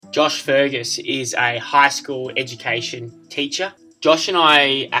Josh Fergus is a high school education teacher. Josh and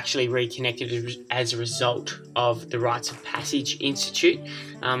I actually reconnected as a result of the Rites of Passage Institute.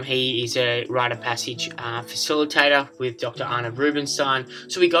 He is a Rite of Passage facilitator with Dr. Anna Rubenstein.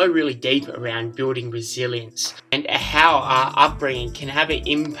 So we go really deep around building resilience and how our upbringing can have an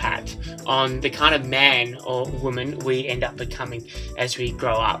impact on the kind of man or woman we end up becoming as we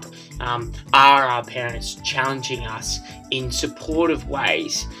grow up. Are our parents challenging us in supportive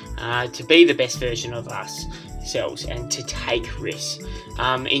ways to be the best version of ourselves and to take risks?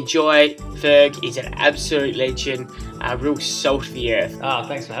 Enjoy. Ferg is an absolute legend, a real salt of the earth.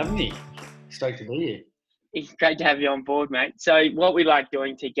 Thanks for having me. Stoked to be here. It's great to have you on board, mate. So what we like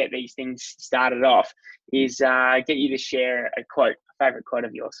doing to get these things started off is get you to share a favourite quote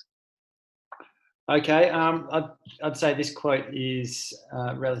of yours. Okay, I'd say this quote is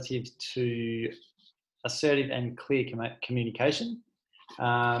relative to assertive and clear communication.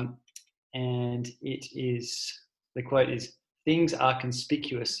 And the quote is, "Things are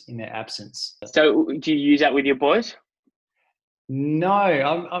conspicuous in their absence." So do you use that with your boys?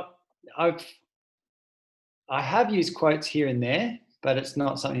 No, I have used quotes here and there, but it's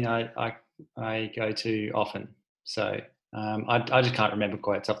not something I go to often. So I just can't remember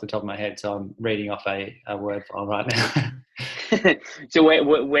quotes off the top of my head. So I'm reading off a word file right now. So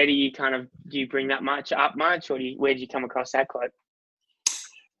where do you do you bring that much up, or where do you come across that quote?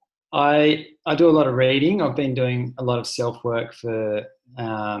 I do a lot of reading. I've been doing a lot of self-work and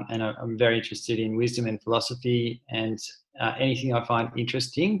I'm very interested in wisdom and philosophy, and anything I find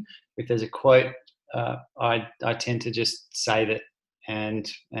interesting. If there's a quote, I tend to just save it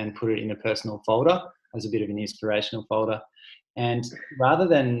and put it in a personal folder as a bit of an inspirational folder. And rather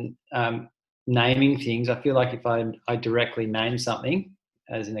than naming things, I feel like if I directly name something,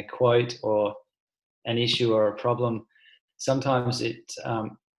 as in a quote or an issue or a problem, sometimes it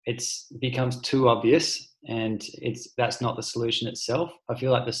becomes too obvious, and that's not the solution itself. I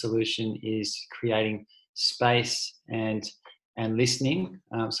feel like the solution is creating space and listening.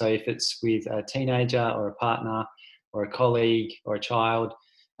 So if it's with a teenager or a partner or a colleague or a child,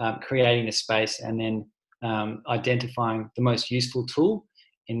 creating a space and then identifying the most useful tool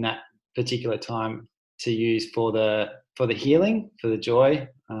in that particular time to use for the healing, for the joy,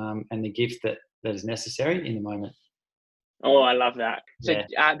 and the gift that is necessary in the moment. Oh, I love that. So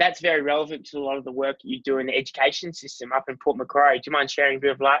that's very relevant to a lot of the work you do in the education system up in Port Macquarie. Do you mind sharing a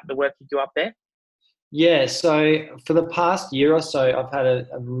bit of the work you do up there? Yeah, so for the past year or so, I've had a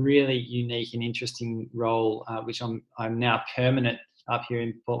really unique and interesting role, which I'm now permanent up here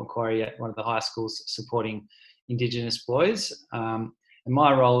in Port Macquarie at one of the high schools supporting Indigenous boys. And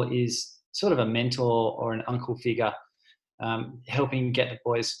my role is sort of a mentor or an uncle figure, helping get the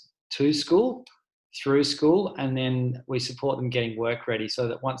boys to school, through school, and then we support them getting work ready so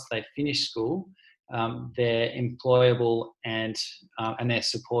that once they finish school, they're employable and they're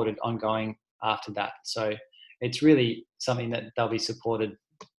supported ongoing after that. So it's really something that they'll be supported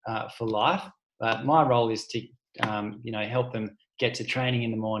for life. But my role is to help them get to training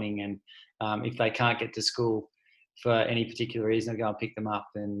in the morning, and if they can't get to school for any particular reason, I go and pick them up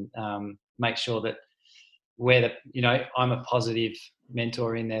and make sure that I'm a positive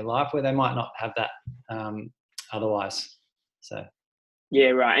mentor in their life where they might not have that otherwise. So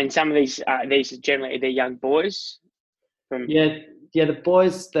yeah, right. And some of these generally they're young boys. The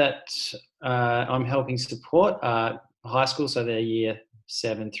boys that I'm helping support are high school, so they're year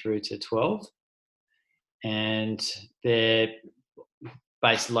 7 through to 12, and they're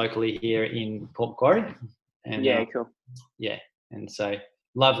based locally here in Port Macquarie. And cool. Yeah, and so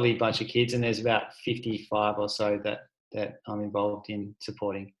lovely bunch of kids, and there's about 55 or so that I'm involved in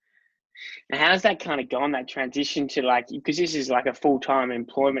supporting. And how's that kind of gone, that transition to because this is like a full-time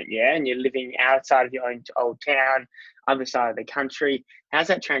employment, yeah, and you're living outside of your own old town, other side of the country. How's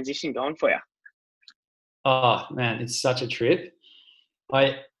that transition gone for you? Oh man, it's such a trip.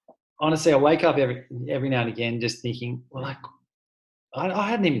 I wake up every now and again just thinking, well, I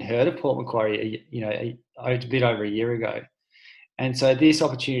hadn't even heard of Port Macquarie, a bit over a year ago. And so this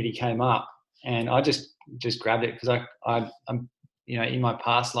opportunity came up, and I just grabbed it because I'm in my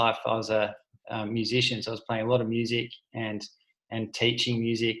past life I was a musician, so I was playing a lot of music and teaching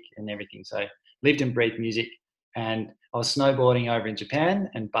music and everything. So lived and breathed music, and I was snowboarding over in Japan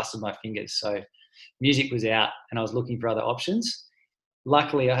and busted my fingers. So music was out, and I was looking for other options.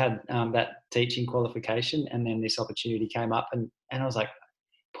 Luckily, I had that teaching qualification, and then this opportunity came up, and I was like,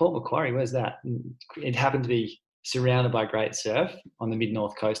 Port Macquarie, where's that? And it happened to be surrounded by great surf on the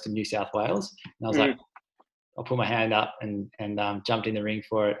mid-north coast of New South Wales. And I was like, I'll put my hand up and jumped in the ring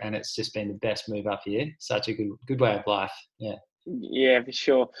for it. And it's just been the best move up here. Such a good way of life. Yeah. Yeah, for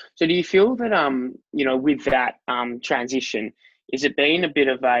sure. So do you feel that with that transition, is it been a bit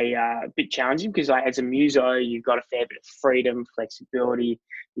of a bit challenging? Because like as a muso, you've got a fair bit of freedom, flexibility.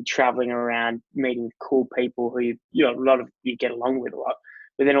 You're traveling around, meeting with cool people who a lot of you get along with a lot.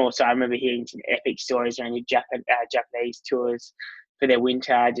 But then also, I remember hearing some epic stories around your Japanese tours for their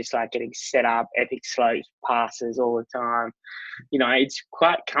winter, just like getting set up, epic slopes, passes all the time. It's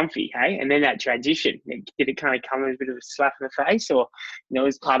quite comfy, hey? And then that transition, did it kind of come as a bit of a slap in the face, or,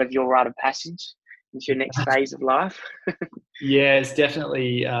 as part of your rite of passage into your next phase of life? Yeah, it's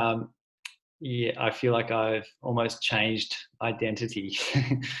definitely. Yeah, I feel like I've almost changed identity.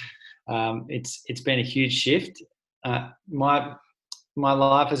 It's been a huge shift. My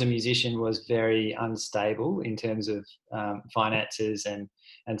life as a musician was very unstable in terms of finances and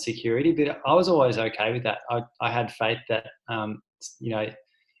security, but I was always okay with that. I had faith that you know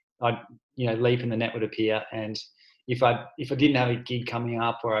I'd leap and the net would appear, and if I didn't have a gig coming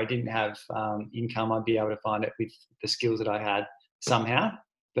up or I didn't have income, I'd be able to find it with the skills that I had somehow.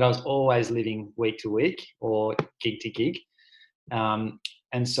 But I was always living week to week or gig to gig, and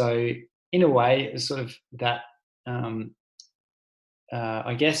so in a way, it was sort of that.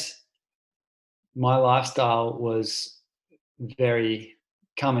 I guess my lifestyle was very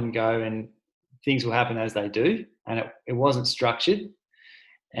come and go, and things will happen as they do, and it wasn't structured,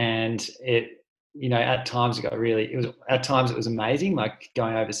 and at times at times it was amazing, like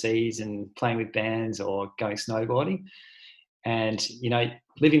going overseas and playing with bands or going snowboarding, and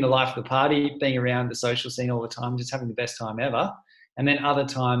living the life of the party, being around the social scene all the time, just having the best time ever. And then other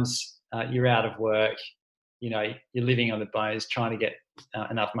times you're out of work, you're living on the bones, trying to get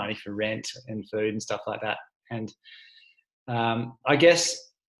enough money for rent and food and stuff like that. And I guess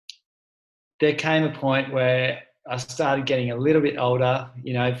there came a point where I started getting a little bit older,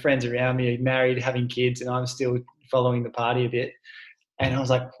 friends around me married, having kids, and I'm still following the party a bit. And I was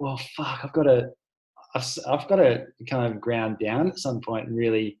like, well, fuck, I've got to kind of ground down at some point and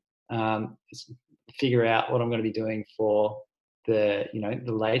really figure out what I'm going to be doing for the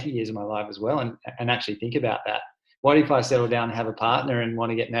later years of my life as well, and actually think about that. What if I settle down and have a partner and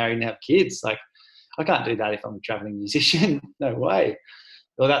want to get married and have kids? Like, I can't do that if I'm a traveling musician. No way.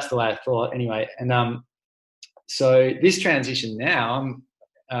 Well, that's the way I thought anyway. And so this transition now,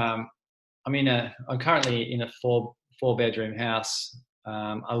 I'm currently in a four bedroom house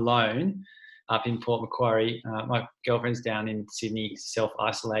alone up in Port Macquarie. My girlfriend's down in Sydney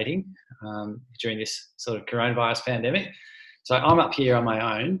self-isolating during this sort of coronavirus pandemic. So I'm up here on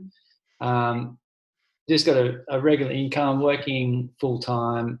my own. Just got a regular income, working full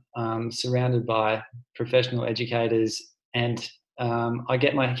time, surrounded by professional educators, and I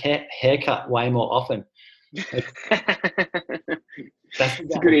get my hair cut way more often. That's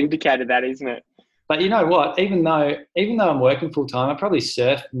a good indicator, that, isn't it? But you know what? Even though I'm working full time, I probably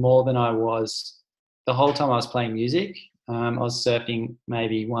surfed more than I was the whole time I was playing music. I was surfing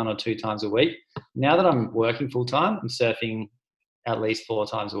maybe 1 or 2 times a week. Now that I'm working full time, I'm surfing at least 4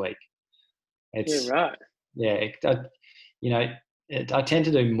 times a week. Yeah, right. Yeah, I tend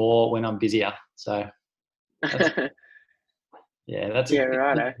to do more when I'm busier. So that's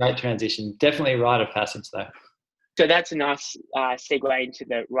a great transition. Definitely a rite of passage, though. So that's a nice segue into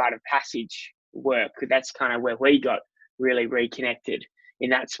the rite of passage work. That's kind of where we got really reconnected in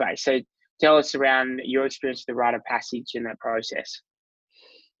that space. So tell us around your experience with the rite of passage in that process.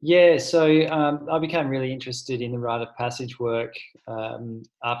 Yeah, so I became really interested in the rite of passage work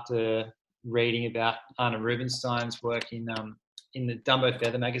after reading about Anna Rubinstein's work in the Dumbo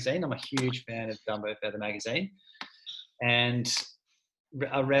Feather magazine. I'm a huge fan of Dumbo Feather magazine, and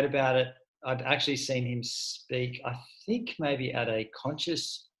I read about it. I'd actually seen him speak, I think maybe at a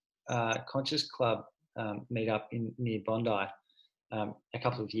Conscious Club meetup near Bondi a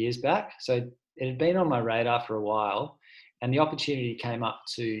couple of years back. So it had been on my radar for a while, and the opportunity came up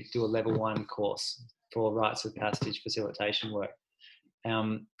to do a level 1 course for Rites of Passage facilitation work.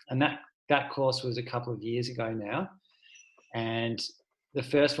 And that course was a couple of years ago now, and the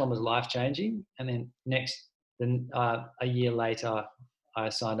first one was life-changing, and then a year later I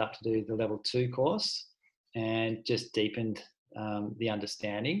signed up to do the level 2 course and just deepened the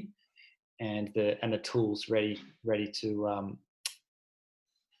understanding and the tools ready to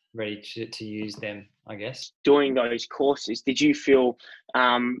use them, I guess. Doing those courses, did you feel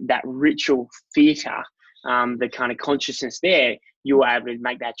that ritual theatre, the kind of consciousness there, you were able to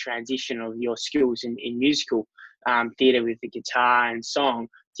make that transition of your skills in musical theatre with the guitar and song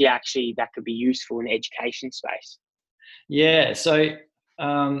to actually that could be useful in education space? Yeah, so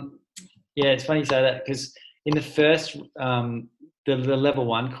it's funny you say that, because in the first the level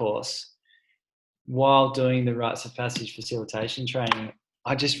 1 course, while doing the Rites of Passage facilitation training,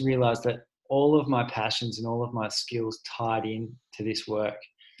 I just realised that all of my passions and all of my skills tied in to this work.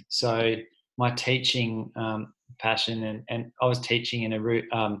 So my teaching passion, and I was teaching in a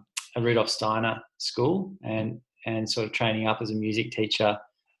Rudolf Steiner school, and sort of training up as a music teacher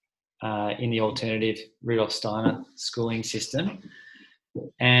in the alternative Rudolf Steiner schooling system.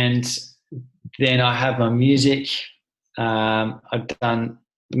 And then I have my music. I've done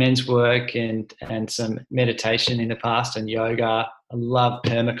men's work and some meditation in the past, and yoga. I love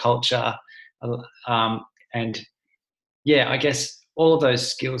permaculture. And yeah, I guess all of those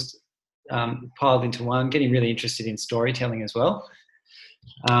skills piled into one. I'm getting really interested in storytelling as well.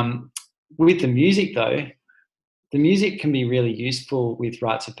 With the music though, the music can be really useful with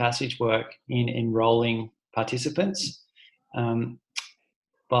Rites of Passage work in enrolling participants. If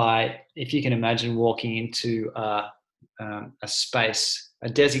you can imagine walking into a space, a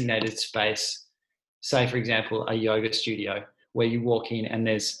designated space, say for example a yoga studio, where you walk in and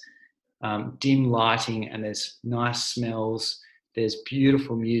there's dim lighting and there's nice smells, there's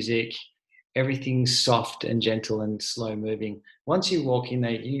beautiful music, everything's soft and gentle and slow moving. Once you walk in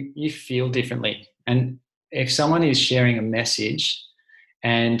there, you feel differently. And if someone is sharing a message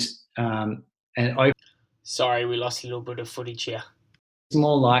and Sorry, we lost a little bit of footage here. it's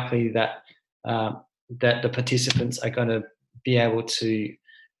more likely that that the participants are going to be able to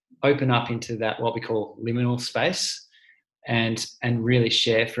open up into that, what we call liminal space, and really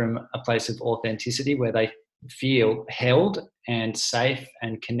share from a place of authenticity where they feel held and safe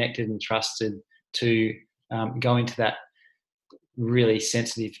and connected and trusted to go into that really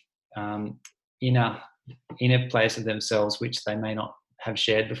sensitive inner place of themselves, which they may not have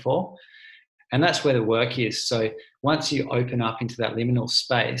shared before. And that's where the work is. So once you open up into that liminal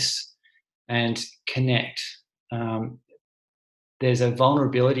space and connect, there's a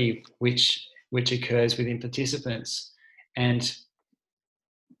vulnerability which occurs within participants. And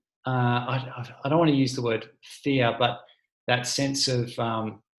I don't want to use the word fear, but that sense of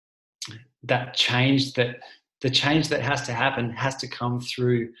that change, that the change that has to happen has to come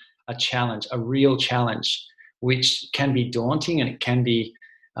through a challenge, a real challenge, which can be daunting and it can be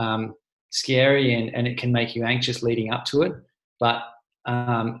scary and it can make you anxious leading up to it. But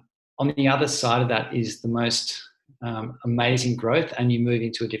on the other side of that is the most amazing growth, and you move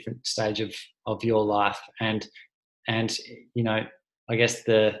into a different stage of your life. And you know, I guess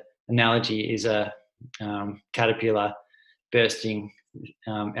the analogy is a caterpillar bursting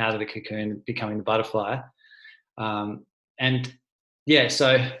out of the cocoon, becoming the butterfly. And yeah,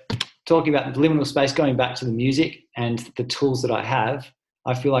 so talking about the liminal space, going back to the music and the tools that I have,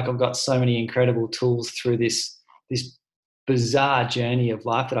 I feel like I've got so many incredible tools through this bizarre journey of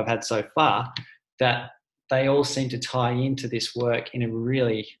life that I've had so far, that they all seem to tie into this work in a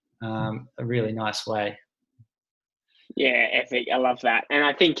really nice way. Yeah, epic. I love that. And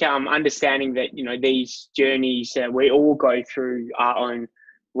I think understanding that, you know, these journeys, we all go through our own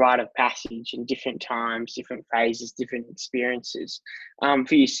rite of passage in different times, different phases, different experiences.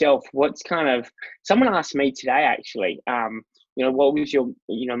 For yourself, what's kind of, someone asked me today actually, you know, what was your,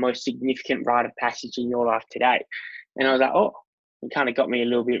 you know, most significant rite of passage in your life today? And I was like, oh, it kind of got me a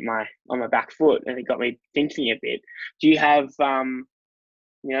little bit on my back foot, and it got me thinking a bit. Do you have,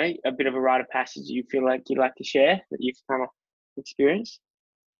 you know, a bit of a rite of passage you feel like you'd like to share that you've kind of experienced?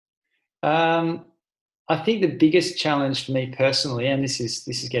 I think the biggest challenge for me personally, and this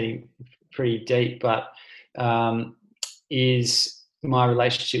is getting pretty deep, but is my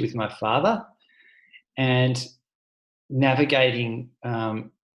relationship with my father, and navigating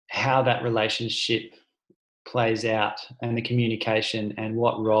how that relationship plays out, and the communication and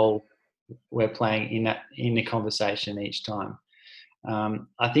what role we're playing in the conversation each time.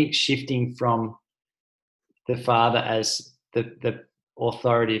 I think shifting from the father as the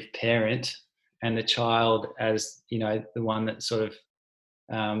authoritative parent and the child as, you know, the one that sort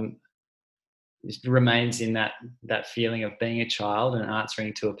of remains in that feeling of being a child and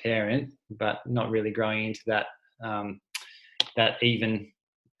answering to a parent, but not really growing into that even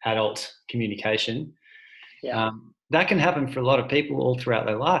adult communication. Yeah. That can happen for a lot of people all throughout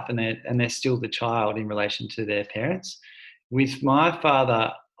their life, and they're still the child in relation to their parents. With my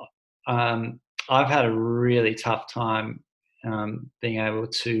father, I've had a really tough time being able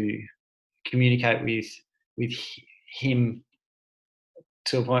to communicate with him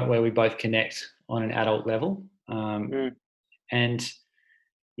to a point where we both connect on an adult level. And,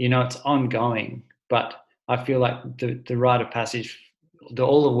 you know, it's ongoing, but I feel like the rite of passage,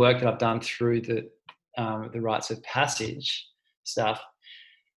 all the work that I've done through the Rites of Passage stuff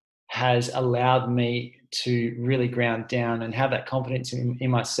has allowed me to really ground down and have that confidence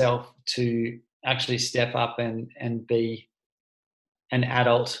in myself to actually step up and be an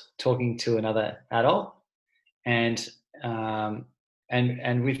adult talking to another adult. And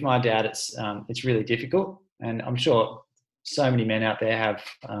and with my dad, it's really difficult, and I'm sure so many men out there have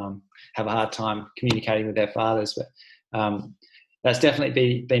a hard time communicating with their fathers. But that's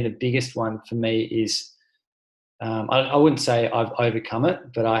definitely been the biggest one for me. Is I wouldn't say I've overcome it,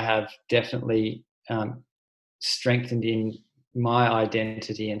 but I have definitely strengthened in my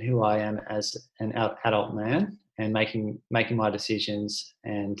identity and who I am as an adult man, and making my decisions,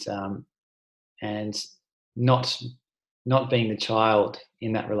 and not being the child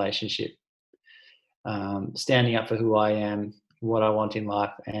in that relationship, standing up for who I am, what I want in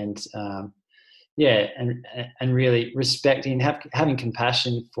life, and and really respecting, having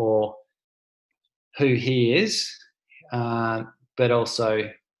compassion for who he is, but also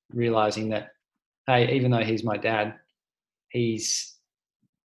realizing that, hey, even though he's my dad,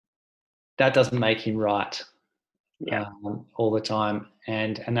 that doesn't make him right all the time,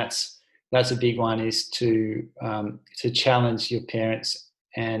 and that's a big one, is to challenge your parents,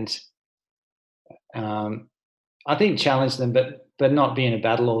 and I think challenge them, but not be in a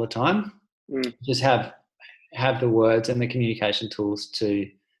battle all the time. Just have the words and the communication tools to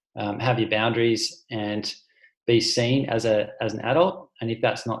have your boundaries and be seen as an adult. And if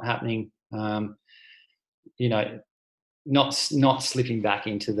that's not happening, not slipping back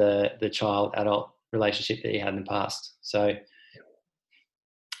into the child adult relationship that you had in the past. So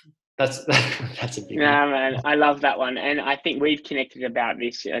that's a big one. Man, I love that one, and I think we've connected about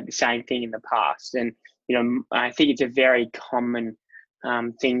this the same thing in the past. And I think it's a very common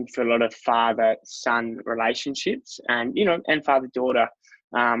thing for a lot of father-son relationships, and and father-daughter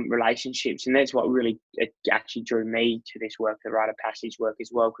relationships. And that's what really actually drew me to this work, the Rite of Passage work as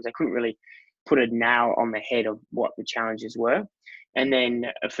well, because I couldn't really put a nail on the head of what the challenges were. And then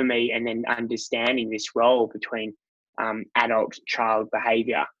for me, and then understanding this role between adult-child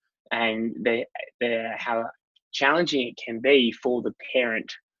behaviour, and how challenging it can be for the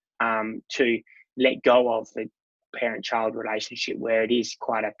parent to let go of the parent-child relationship, where it is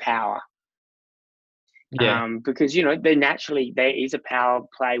quite a power. Because there is a power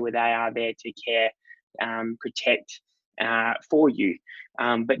play where they are there to care, protect for you,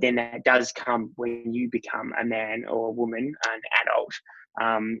 but then that does come when you become a man or a woman, an adult.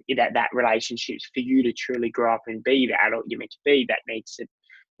 That relationships, for you to truly grow up and be the adult you're meant to be, that needs to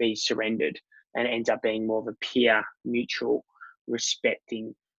be surrendered, and it ends up being more of a peer, mutual,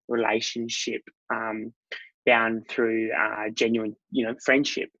 respecting relationship, bound through genuine,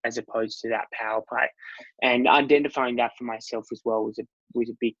 friendship, as opposed to that power play. And identifying that for myself as well was a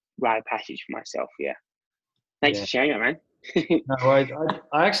big rite of passage for myself. Yeah. Thanks for sharing that, man. No worries.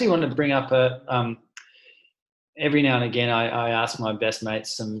 I actually want to bring up every now and again, I ask my best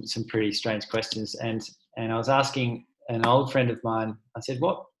mates some pretty strange questions, and I was asking an old friend of mine, I said,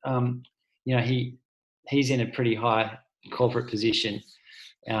 what, he's in a pretty high corporate position,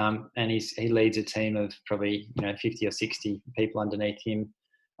 and he leads a team of probably 50 or 60 people underneath him,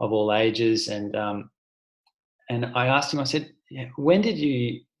 of all ages, and I asked him, I said, when did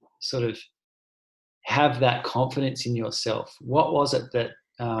you sort of have that confidence in yourself? What was it that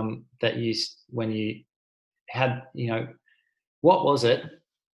that you, when you had, what was it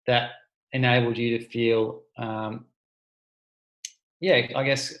that enabled you to feel I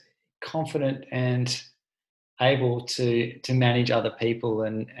guess confident and able to manage other people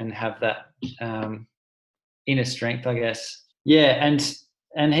and have that inner strength, I guess.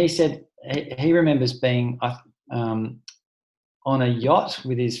 And he said he remembers being on a yacht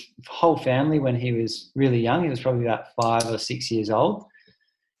with his whole family when he was really young. He was probably about 5 or 6 years old,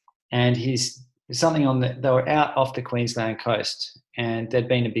 and they were out off the Queensland coast, and there'd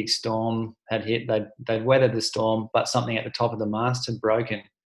been a big storm had hit. They'd weathered the storm, but something at the top of the mast had broken,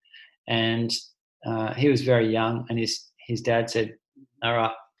 and he was very young, and his dad said, "All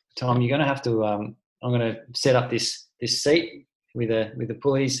right, Tom, you're going to have to. I'm going to set up this seat with the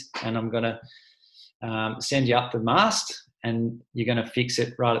pulleys, and I'm going to send you up the mast, and you're going to fix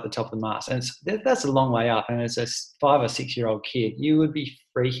it right at the top of the mast." And that's a long way up, and as a 5 or 6 year old kid, you would be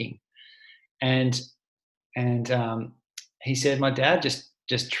freaking. And he said, my dad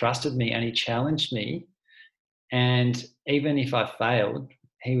just trusted me, and he challenged me, and even if I failed,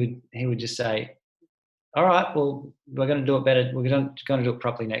 he would just say, all right, well, we're going to do it better. We're going to do it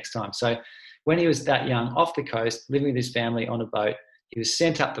properly next time. So when he was that young, off the coast, living with his family on a boat, he was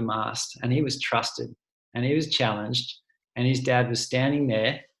sent up the mast, and he was trusted, and he was challenged, and his dad was standing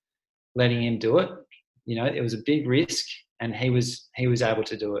there letting him do it. It was a big risk, and he was able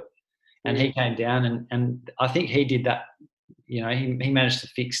to do it. And he came down, and I think he did that. He managed to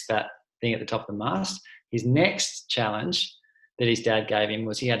fix that thing at the top of the mast. His next challenge that his dad gave him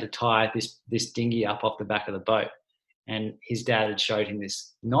was he had to tie this dinghy up off the back of the boat. And his dad had showed him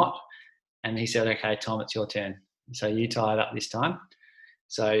this knot, and he said, "Okay, Tom, it's your turn. So you tie it up this time."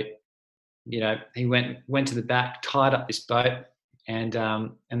 So, he went to the back, tied up this boat, and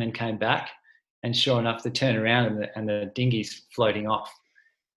then came back. And sure enough, they turn around and the dinghy's floating off.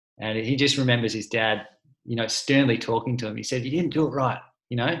 And he just remembers his dad, sternly talking to him. He said, "You didn't do it right,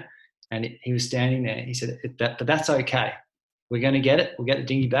 And he was standing there. He said, "But that's okay. We're going to get it. We'll get the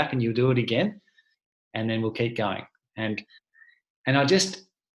dinghy back, and you'll do it again, and then we'll keep going." And I just,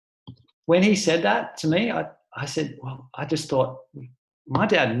 when he said that to me, I said, well, I just thought, my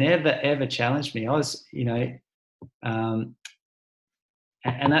dad never ever challenged me. I was, and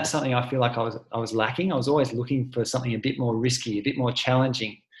that's something I feel like I was lacking. I was always looking for something a bit more risky, a bit more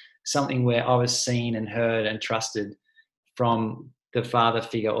challenging, something where I was seen and heard and trusted from the father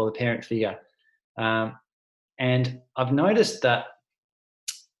figure or the parent figure. And I've noticed that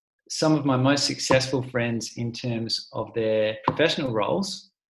some of my most successful friends in terms of their professional roles,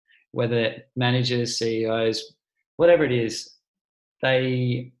 whether managers, CEOs, whatever it is,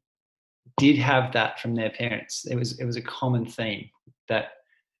 they did have that from their parents. It was a common theme that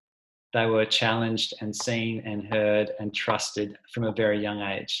they were challenged and seen and heard and trusted from a very young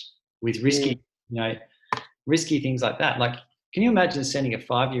age with risky things like that. Like, can you imagine sending a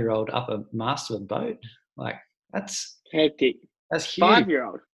 5-year-old up a mast of a boat? Like, that's hectic. That's huge.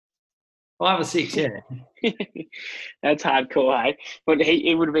 5-year-old. 5 or 6, yeah. That's hardcore, hey? But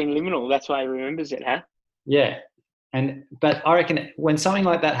it would have been liminal. That's why he remembers it, huh? Yeah. But I reckon when something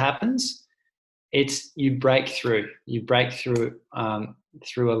like that happens, it's you break through. You break through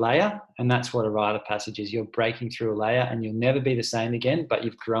through a layer, and that's what a rite of passage is. You're breaking through a layer, and you'll never be the same again. But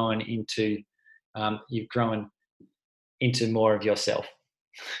you've grown into more of yourself.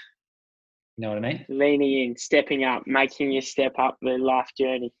 You know what I mean? Leaning in, stepping up, making you step up the life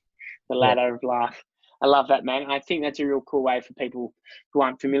journey, the ladder of life. I love that, man. I think that's a real cool way for people who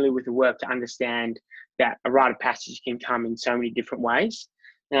aren't familiar with the work to understand that a rite of passage can come in so many different ways.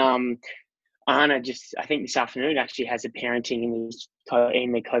 Anna I think this afternoon actually has a parenting in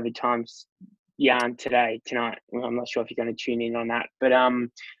the COVID times yarn tonight. Well, I'm not sure if you're going to tune in on that, but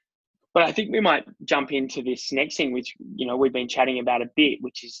I think we might jump into this next thing, which, we've been chatting about a bit,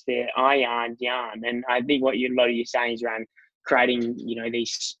 which is the yarn. And I think what a lot of you saying is around creating,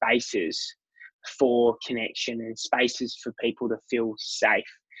 these spaces for connection and spaces for people to feel safe.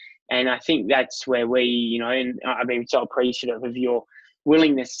 And I think that's where we, and I've been so appreciative of your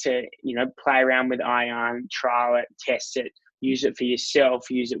willingness to, play around with yarn, trial it, test it, use it for yourself,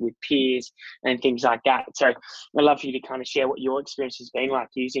 use it with peers and things like that. So I'd love for you to kind of share what your experience has been like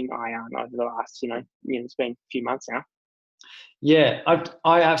using yarn over the last, it's been a few months now. Yeah,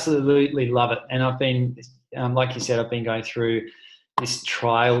 I absolutely love it. And I've been, like you said, I've been going through this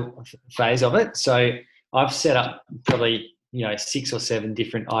trial phase of it. So I've set up probably, 6 or 7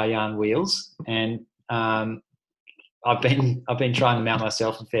 different yarn wheels, and I've been trying to mount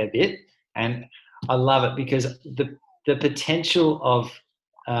myself a fair bit, and I love it because the potential of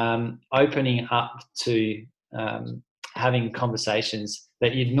opening up to having conversations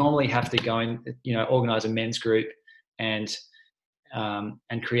that you'd normally have to go and organise a men's group and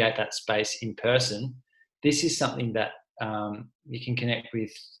create that space in person. This is something that you can connect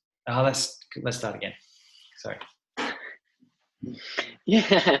with. Let's start again. Sorry.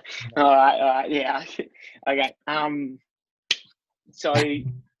 Yeah. All right. Yeah. Okay. So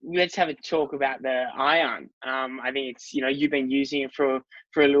let's have a talk about the yarn. I think it's, you've been using it for a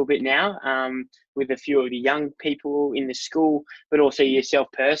little bit now, with a few of the young people in the school, but also yourself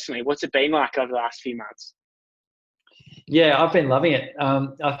personally. What's it been like over the last few months? Yeah, I've been loving it.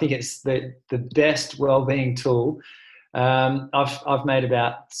 I think it's the best wellbeing tool. I've made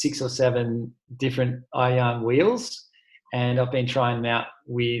about 6 or 7 different yarn wheels, and I've been trying them out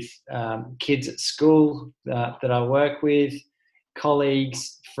with kids at school that I work with,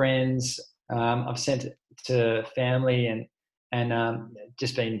 colleagues, friends. I've sent it to family and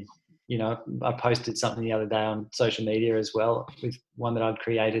just been, I posted something the other day on social media as well with one that I'd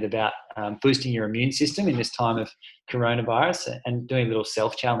created about boosting your immune system in this time of coronavirus, and doing a little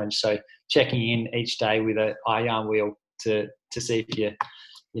self-challenge. So checking in each day with a yarn wheel to see if you're,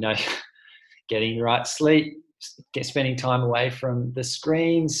 getting the right sleep, spending time away from the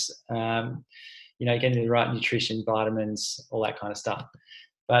screens, getting the right nutrition, vitamins, all that kind of stuff.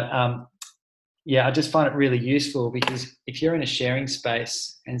 But I just find it really useful, because if you're in a sharing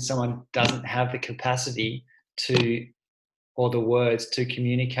space and someone doesn't have the capacity or the words to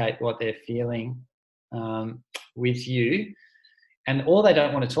communicate what they're feeling with you, or they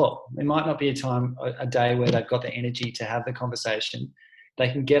don't want to talk. It might not be a day where they've got the energy to have the conversation. They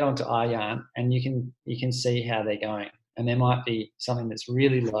can get onto iYarn, and you can see how they're going. And there might be something that's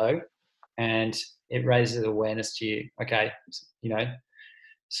really low, and it raises awareness to you. Okay,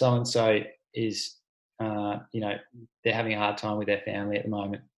 so and so is, they're having a hard time with their family at the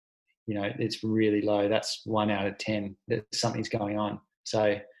moment. It's really low. That's 1 out of 10 that something's going on.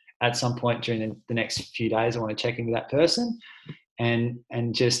 So at some point during the next few days, I want to check in with that person and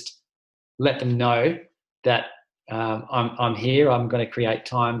just let them know that I'm here. I'm going to create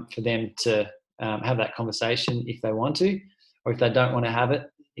time for them to have that conversation if they want to, or if they don't want to have it,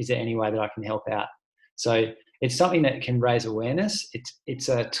 is there any way that I can help out? So it's something that can raise awareness. It's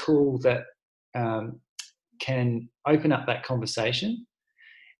a tool that can open up that conversation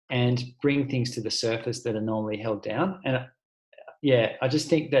and bring things to the surface that are normally held down. And I just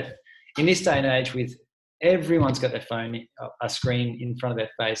think that in this day and age, with everyone's got their phone, a screen in front of their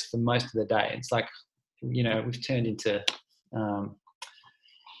face for most of the day, it's like, we've turned into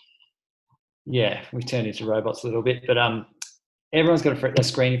robots a little bit. But everyone's got a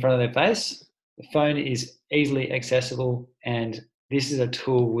screen in front of their face. The phone is easily accessible, and this is a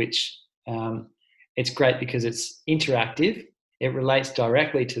tool which it's great because it's interactive. It relates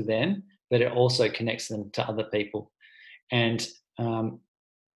directly to them, but it also connects them to other people. And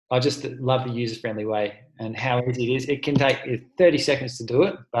I just love the user-friendly way and how easy it is. It can take 30 seconds to do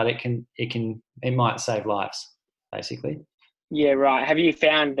it, but it might save lives, basically. Yeah, right. Have you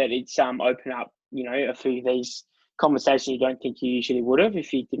found that it's opened up, a few of these conversations you don't think you usually would have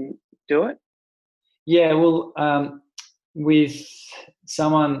if you didn't do it? Yeah, well, with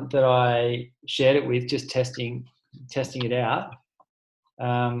someone that I shared it with, just testing it out,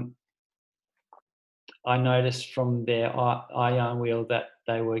 I noticed from their iYarn wheel that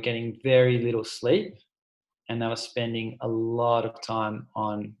they were getting very little sleep, and they were spending a lot of time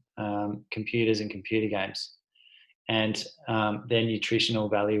on computers and computer games, and their nutritional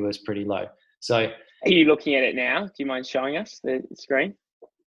value was pretty low. So, are you looking at it now? Do you mind showing us the screen? Are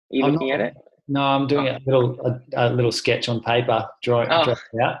you looking at it? No, I'm doing a little sketch on paper, drawing it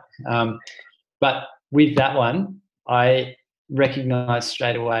out. But with that one, I recognised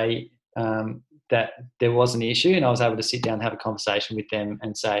straight away that there was an issue, and I was able to sit down and have a conversation with them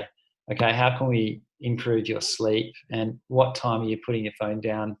and say, okay, how can we improve your sleep, and what time are you putting your phone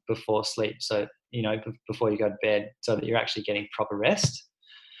down before sleep? So, before you go to bed, so that you're actually getting proper rest.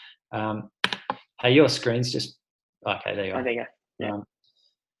 Hey, your screen's just okay. There you are. I think.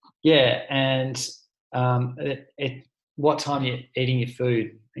 Yeah. And what time are you eating your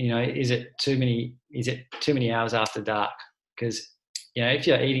food? Is it too many hours after dark? Because if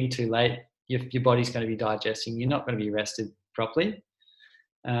you're eating too late, your body's going to be digesting. You're not going to be rested properly.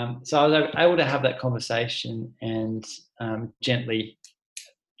 So I was able to have that conversation and gently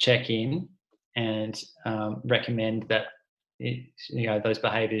check in and recommend that those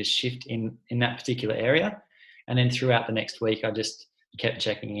behaviours shift in that particular area. And then throughout the next week, I just kept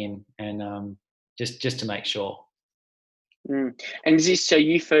checking in and just to make sure. And is this, so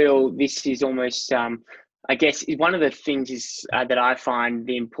you feel this is almost, I guess, one of the things is that I find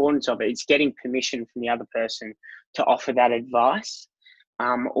the importance of it is getting permission from the other person to offer that advice,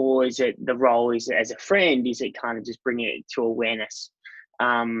 or is it the role is as a friend? Is it kind of just bringing it to awareness?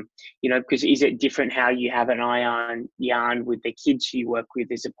 Because is it different how you have an iYarn with the kids you work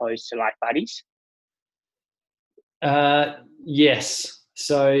with as opposed to like buddies? Yes.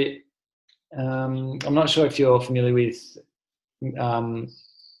 So I'm not sure if you're familiar with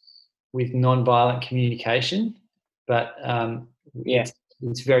non-violent communication, but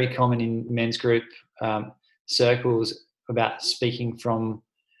it's very common in men's group circles about speaking from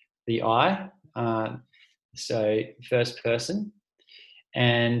the I, so first person.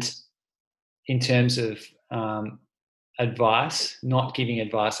 And in terms of advice, not giving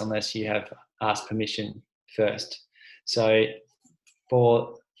advice unless you have asked permission first. So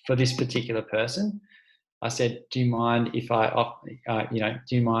for this particular person, I said, do you mind if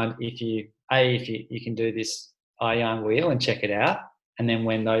you can do this iYarn wheel and check it out? And then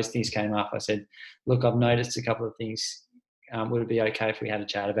when those things came up, I said, look, I've noticed a couple of things. Would it be okay if we had a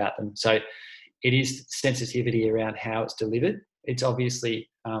chat about them? So it is sensitivity around how it's delivered. It's obviously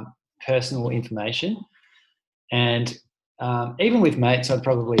personal information. And even with mates, I'd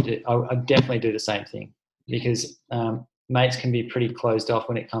definitely do the same thing, because mates can be pretty closed off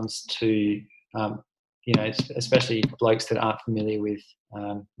when it comes to especially blokes that aren't familiar with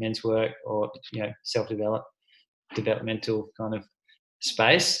men's work or developmental kind of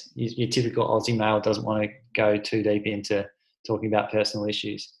space. Your typical Aussie male doesn't want to go too deep into talking about personal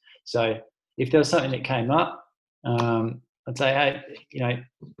issues. So if there was something that came up, I'd say, hey,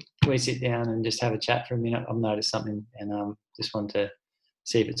 we sit down and just have a chat for a minute. I've noticed something, and just want to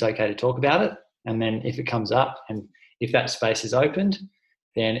see if it's okay to talk about it. And then if it comes up, and if that space is opened,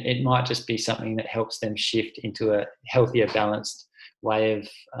 then it might just be something that helps them shift into a healthier, balanced way of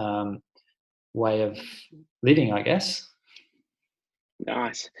living, I guess.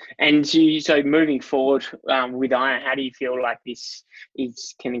 Nice. And so moving forward with Iron, how do you feel like this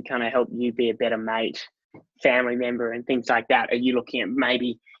can kind of help you be a better mate, family member, and things like that? Are you looking at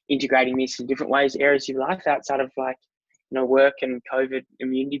maybe integrating this in different ways, areas of your life outside of like, work and COVID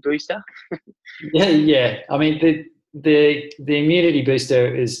immunity booster? Yeah. I mean, the immunity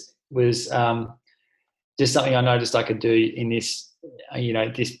booster was just something I noticed I could do in this,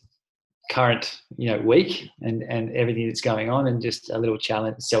 this current, week and everything that's going on, and just a little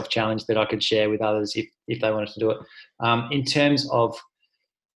self-challenge that I could share with others if they wanted to do it. In terms of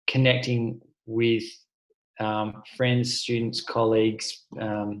connecting with friends, students, colleagues,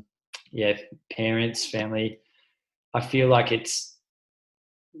 parents, family, I feel like it's,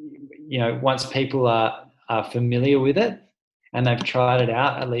 once people are familiar with it and they've tried it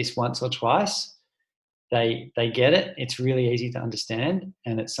out at least once or twice, they get it. It's really easy to understand,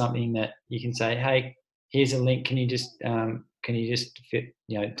 and it's something that you can say, hey, here's a link. Can you just fit,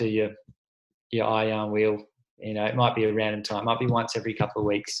 do your eye wheel? It might be a random time, it might be once every couple of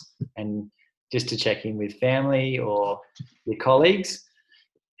weeks, and just to check in with family or your colleagues.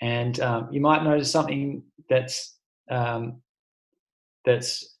 And you might notice something that's a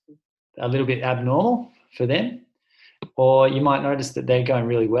little bit abnormal for them, or you might notice that they're going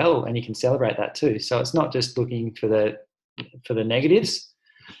really well, and you can celebrate that too. So it's not just looking for the negatives.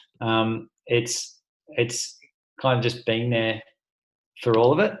 It's kind of just being there for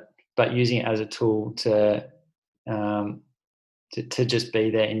all of it, but using it as a tool to just be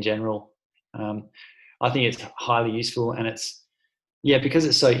there in general. I think it's highly useful, and it's because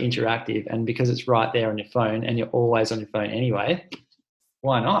it's so interactive, and because it's right there on your phone, and you're always on your phone anyway.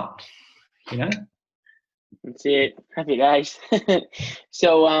 Why not? That's it. Happy days.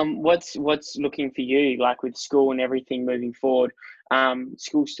 So, what's looking for you, like with school and everything moving forward?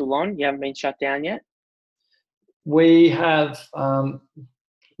 School's still on? You haven't been shut down yet? We have,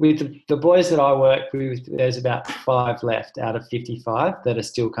 with the boys that I work with, there's about 5 left out of 55 that are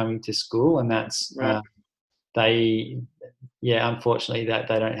still coming to school, and that's right. Unfortunately, that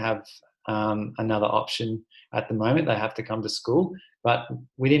they don't have another option at the moment. They have to come to school. But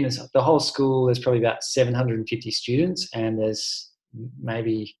within the whole school, there's probably about 750 students, and there's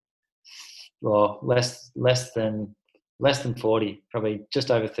maybe less than 40, probably just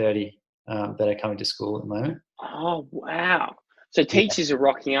over 30 that are coming to school at the moment. Oh wow! So teachers are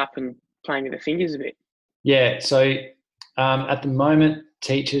rocking up and playing with their fingers a bit. Yeah. So at the moment,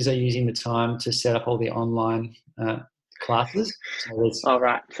 teachers are using the time to set up all the online classes. So there's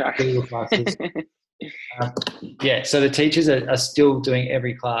right. Sorry. Google classes. So the teachers are still doing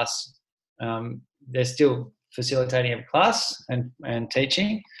every class. They're still facilitating every class and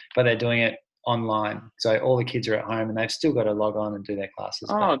teaching, but they're doing it online. So all the kids are at home, and they've still got to log on and do their classes.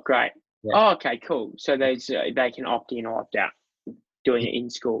 Oh, great. Yeah. Oh, okay, cool. So they can opt in or opt out doing it in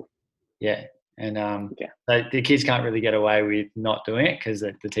school. Yeah. And the kids can't really get away with not doing it, because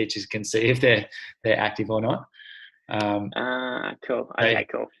the teachers can see if they're active or not. Cool. Okay,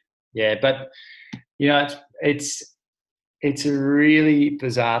 cool. Yeah, but it's a really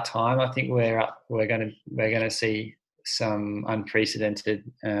bizarre time. I think we're going to see some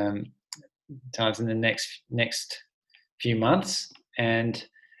unprecedented times in the next few months, and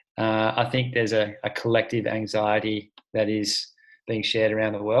I think there's a collective anxiety that is being shared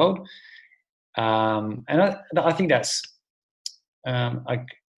around the world, and I think that's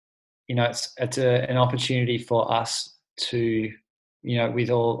it's an opportunity for us to, with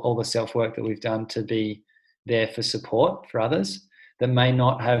all the self-work that we've done, to be there for support for others that may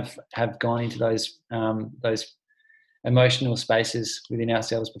not have gone into those emotional spaces within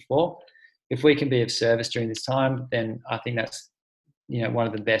ourselves before. If we can be of service during this time, then I think that's one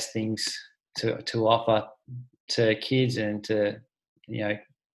of the best things to offer to kids and to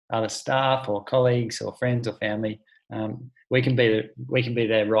other staff or colleagues or friends or family. We can be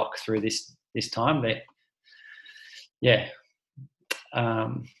their rock through this time.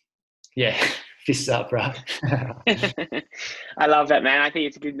 Fists up, right? I love that, man. I think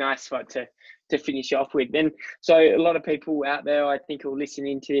it's a good, nice spot to finish off with. And so a lot of people out there, I think, who are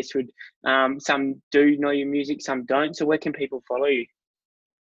listening to this would, some do know your music, some don't. So where can people follow you?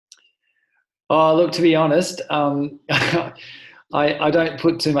 Oh, look, to be honest, I don't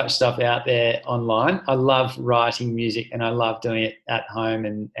put too much stuff out there online. I love writing music, and I love doing it at home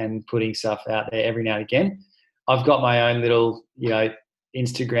and putting stuff out there every now and again. I've got my own little,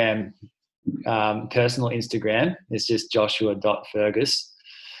 Instagram, personal Instagram. It's just joshua.fergus.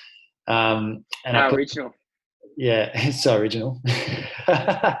 And How original. Yeah, it's so original.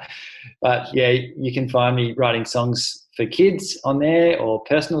 But yeah, you can find me writing songs for kids on there, or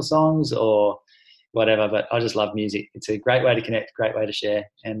personal songs, or whatever. But I just love music. It's a great way to connect, great way to share.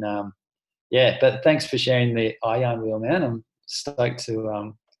 And but thanks for sharing the iron wheel, man. I'm stoked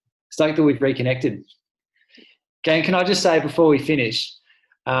that we've reconnected. Gang, can I just say before we finish,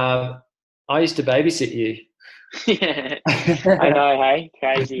 I used to babysit you. Yeah, I know, hey,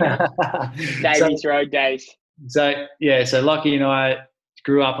 crazy. Davies Road days. So Lockie and I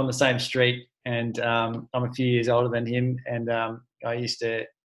grew up on the same street, and I'm a few years older than him, and I used to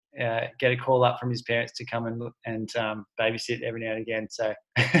get a call up from his parents to come and babysit every now and again. So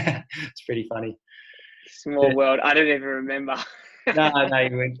it's pretty funny. Small world. I don't even remember. No,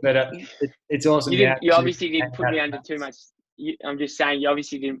 you wouldn't. But it's awesome. You obviously didn't put me under too much. I'm just saying, you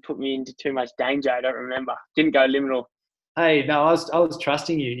obviously didn't put me into too much danger. I don't remember. Didn't go liminal. Hey, no, I was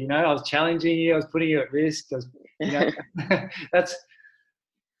trusting you. I was challenging you. I was putting you at risk. That's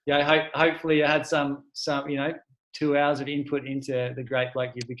hopefully I had some 2 hours of input into the great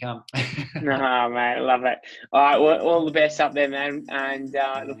bloke you've become. No, mate, I love it. All right, well, all the best up there, man, and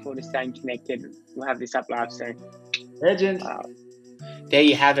look forward to staying connected. We'll have this up live soon. Legend. There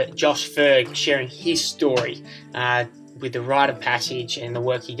you have it, Josh Ferg sharing his story with the Rite of Passage and the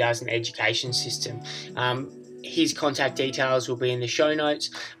work he does in the education system. His contact details will be in the show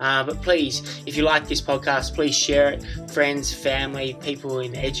notes. But please, if you like this podcast, please share it. Friends, family, people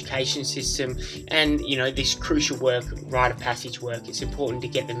in the education system, and this crucial work, Rite of Passage work. It's important to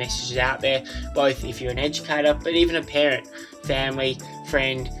get the messages out there, both if you're an educator, but even a parent, family,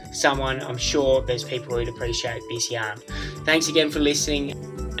 friend, someone. I'm sure there's people who'd appreciate this yarn. Thanks again for listening,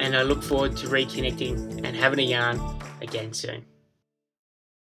 and I look forward to reconnecting and having a yarn again soon.